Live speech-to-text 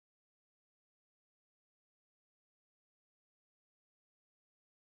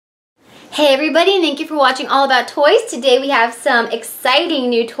Hey everybody, and thank you for watching All About Toys. Today we have some exciting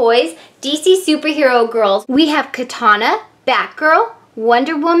new toys, DC superhero girls. We have Katana, Batgirl,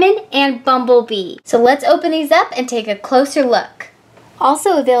 Wonder Woman, and Bumblebee. So let's open these up and take a closer look.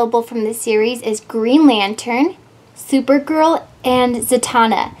 Also available from this series is Green Lantern, Supergirl, and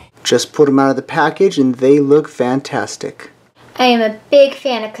Zatanna. Just put them out of the package and they look fantastic. I am a big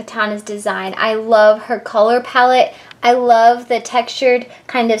fan of Katana's design. I love her color palette. I love the textured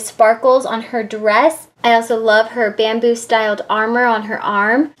kind of sparkles on her dress. I also love her bamboo styled armor on her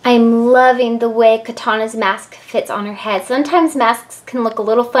arm. I'm loving the way Katana's mask fits on her head. Sometimes masks can look a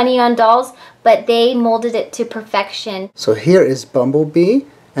little funny on dolls, but they molded it to perfection. So here is Bumblebee,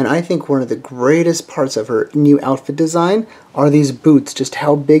 and I think one of the greatest parts of her new outfit design are these boots, just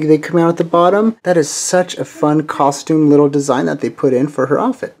how big they come out at the bottom. That is such a fun costume little design that they put in for her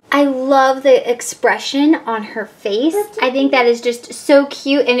outfit. I love the expression on her face. I think that is just so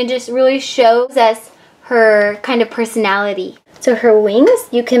cute, and it just really shows us her kind of personality. So her wings,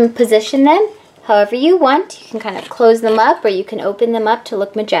 you can position them however you want. You can kind of close them up, or you can open them up to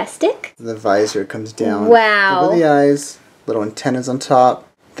look majestic. The visor comes down wow. over the eyes, little antennas on top.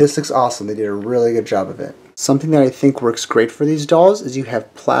 This looks awesome. They did a really good job of it. Something that I think works great for these dolls is you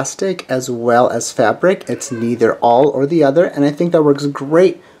have plastic as well as fabric. It's neither all or the other, and I think that works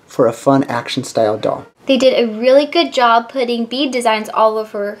great for a fun action style doll. They did a really good job putting bead designs all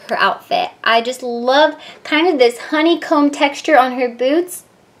over her outfit. I just love kind of this honeycomb texture on her boots.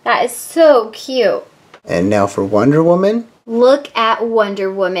 That is so cute. And now for Wonder Woman. Look at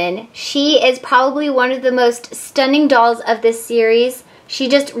Wonder Woman. She is probably one of the most stunning dolls of this series. She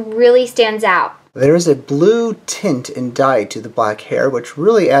just really stands out. There is a blue tint and dye to the black hair, which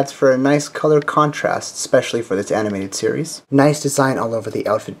really adds for a nice color contrast, especially for this animated series. Nice design all over the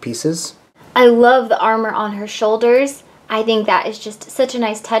outfit pieces. I love the armor on her shoulders. I think that is just such a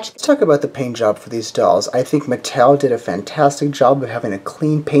nice touch. Let's talk about the paint job for these dolls. I think Mattel did a fantastic job of having a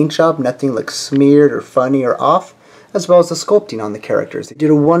clean paint job. Nothing looks smeared or funny or off, as well as the sculpting on the characters. They did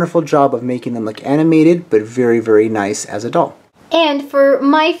a wonderful job of making them look animated, but very, very nice as a doll. And for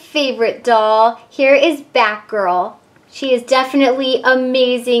my favorite doll, here is Batgirl. She is definitely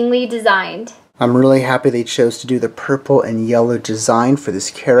amazingly designed. I'm really happy they chose to do the purple and yellow design for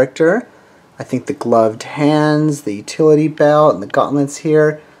this character. I think the gloved hands, the utility belt, and the gauntlets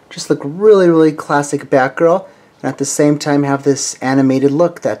here just look really, really classic Batgirl, and at the same time have this animated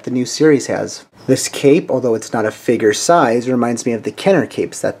look that the new series has. This cape, although it's not a figure size, reminds me of the Kenner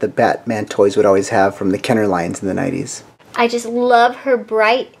capes that the Batman toys would always have from the Kenner lines in the 90s. I just love her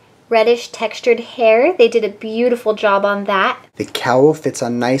bright reddish textured hair. They did a beautiful job on that. The cowl fits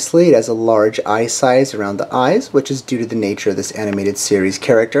on nicely. It has a large eye size around the eyes, which is due to the nature of this animated series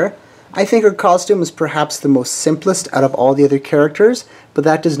character. I think her costume is perhaps the most simplest out of all the other characters, but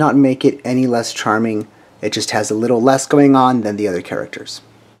that does not make it any less charming. It just has a little less going on than the other characters.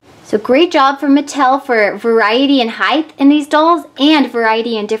 So great job from Mattel for variety and height in these dolls and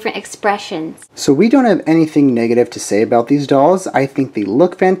variety in different expressions. So we don't have anything negative to say about these dolls. I think they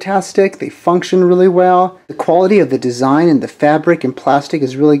look fantastic, they function really well. The quality of the design and the fabric and plastic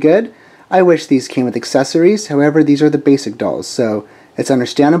is really good. I wish these came with accessories. However, these are the basic dolls, so it's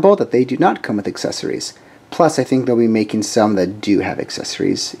understandable that they do not come with accessories. Plus, I think they'll be making some that do have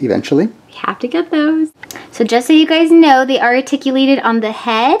accessories eventually. We have to get those. So just so you guys know, they are articulated on the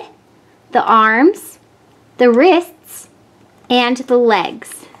head, the arms, the wrists, and the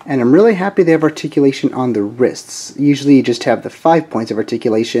legs. And I'm really happy they have articulation on the wrists. Usually you just have the 5 points of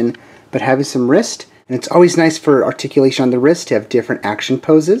articulation, but having some wrist, and it's always nice for articulation on the wrist to have different action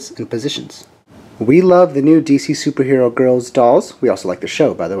poses and positions. We love the new DC Superhero Girls dolls. We also like the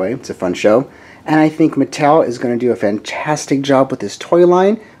show, by the way. It's a fun show. And I think Mattel is going to do a fantastic job with this toy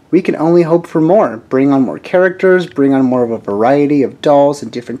line. We can only hope for more. Bring on more characters, bring on more of a variety of dolls and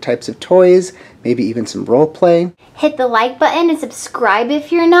different types of toys, maybe even some role play. Hit the like button and subscribe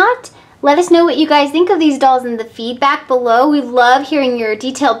if you're not. Let us know what you guys think of these dolls in the feedback below. We love hearing your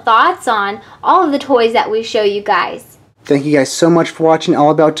detailed thoughts on all of the toys that we show you guys. Thank you guys so much for watching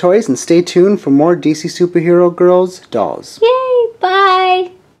All About Toys, and stay tuned for more DC Superhero Girls dolls. Yay!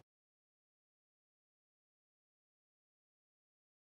 Bye!